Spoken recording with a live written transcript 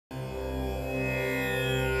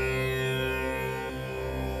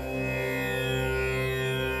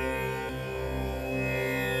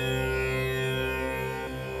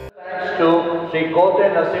Sri Kote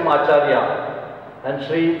Nasim Acharya and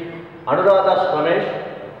Sri Anuradha Ramesh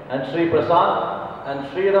and Sri Prasad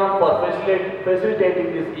and Sri Ram for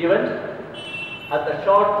facilitating this event at the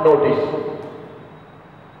short notice.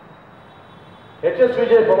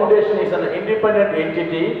 HSvj Foundation is an independent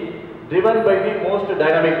entity driven by the most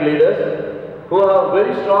dynamic leaders who have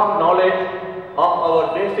very strong knowledge of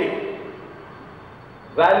our basic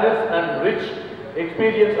values and rich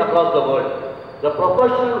experience across the world. The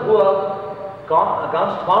professionals who have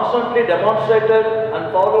constantly demonstrated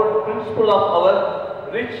and followed principle of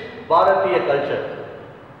our rich Bharatiya culture.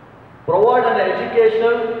 Provide an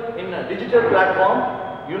educational in a digital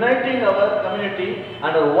platform uniting our community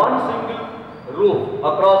under one single roof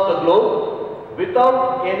across the globe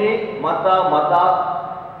without any mata,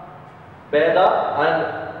 beda,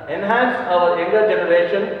 and enhance our younger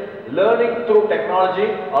generation learning through technology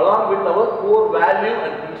along with our core value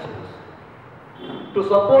and principles. To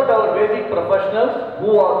support our Vedic professionals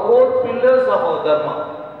who are core pillars of our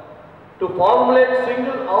Dharma. To formulate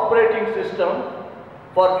single operating system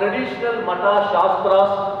for traditional Mata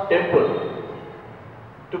Shastras temple.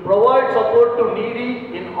 To provide support to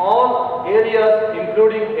needy in all areas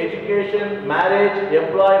including education, marriage,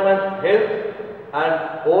 employment, health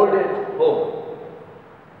and old age home.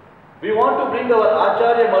 We want to bring our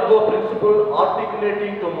Acharya Madhwa principle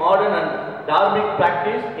articulating to modern and dharmic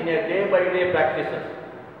practice in a day-by-day practices.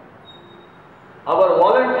 Our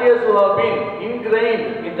volunteers who have been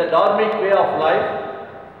ingrained in the dharmic way of life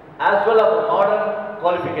as well as modern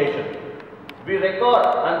qualification. We record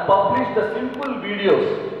and publish the simple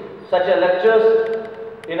videos such as lectures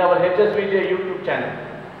in our HSvj YouTube channel.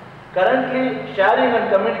 Currently sharing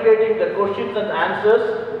and communicating the questions and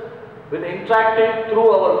answers with interactive through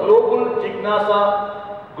our global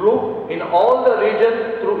Jignasa group in all the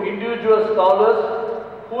region through individual scholars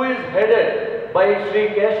who is headed by Sri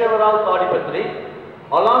Keshavarao Tadipatri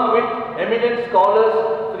along with eminent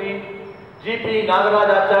scholars Sri G.P.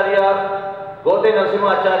 Nagaraj Acharya, Gote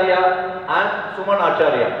Narasimha Acharya and Suman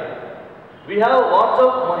Acharya. We have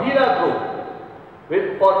WhatsApp Mahila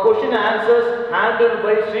group for question and answers handled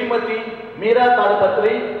by Srimati Meera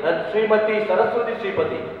Tadipatri and Srimati Saraswati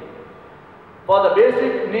Sripati. For the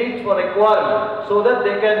basic needs for requirement so that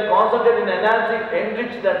they can concentrate in enhancing,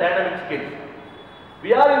 enrich their dynamic skills.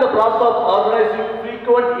 We are in the process of organizing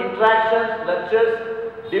frequent interactions,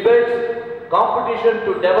 lectures, debates, competition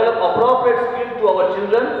to develop appropriate skills to our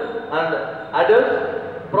children and adults,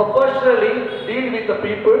 professionally deal with the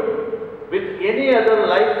people with any other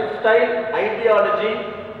lifestyle ideology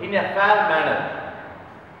in a fair manner.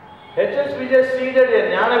 HSvj seeded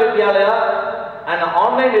a Jnana Vidyalaya an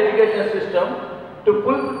online education system to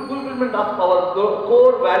fulfillment of our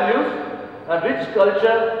core values and rich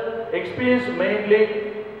culture experience mainly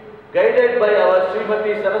guided by our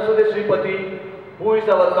Srimati Saraswati Sripati who is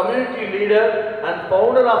our community leader and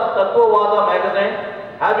founder of Tattvavada magazine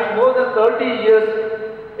having more than 30 years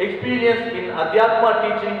experience in Adhyatma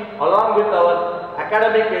teaching along with our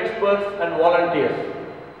academic experts and volunteers.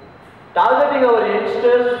 Targeting our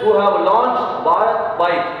youngsters who have launched Bharat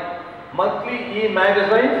Bite monthly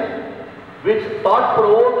e-magazines which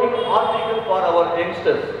thought-provoking article for our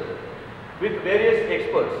youngsters with various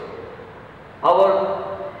experts.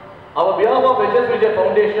 Our behalf of HSvj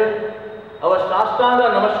Foundation, our Shastanga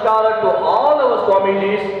Namaskara to all our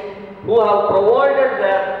Swamijis who have provided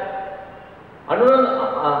their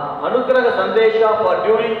Anugraha Sandesha for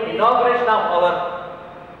during inauguration of our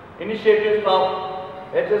initiatives of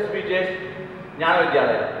HSvj's Jnana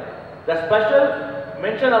Vidyalaya. The special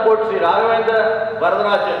mention about Sri Raghavendra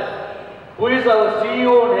Varadarajan, who is our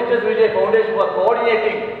CEO and HSvj Foundation for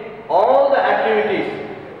coordinating all the activities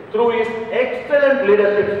through his excellent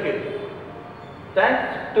leadership skills.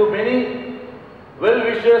 Thanks to many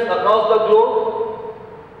well-wishers across the globe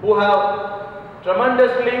who have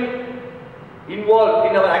tremendously involved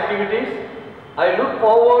in our activities. I look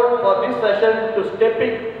forward for this session to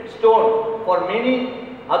stepping stone for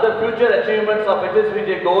many other future achievements of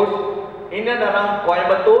HSvj goals in and around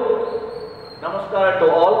Coimbatore. Namaskar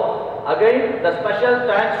to all. Again, the special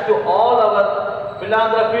thanks to all our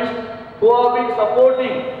philanthropists who have been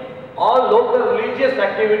supporting all local religious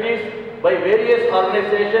activities by various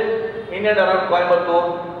organizations in and around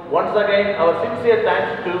Coimbatore. Once again, our sincere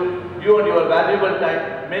thanks to you and your valuable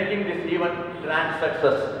time making this event grand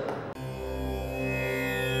success.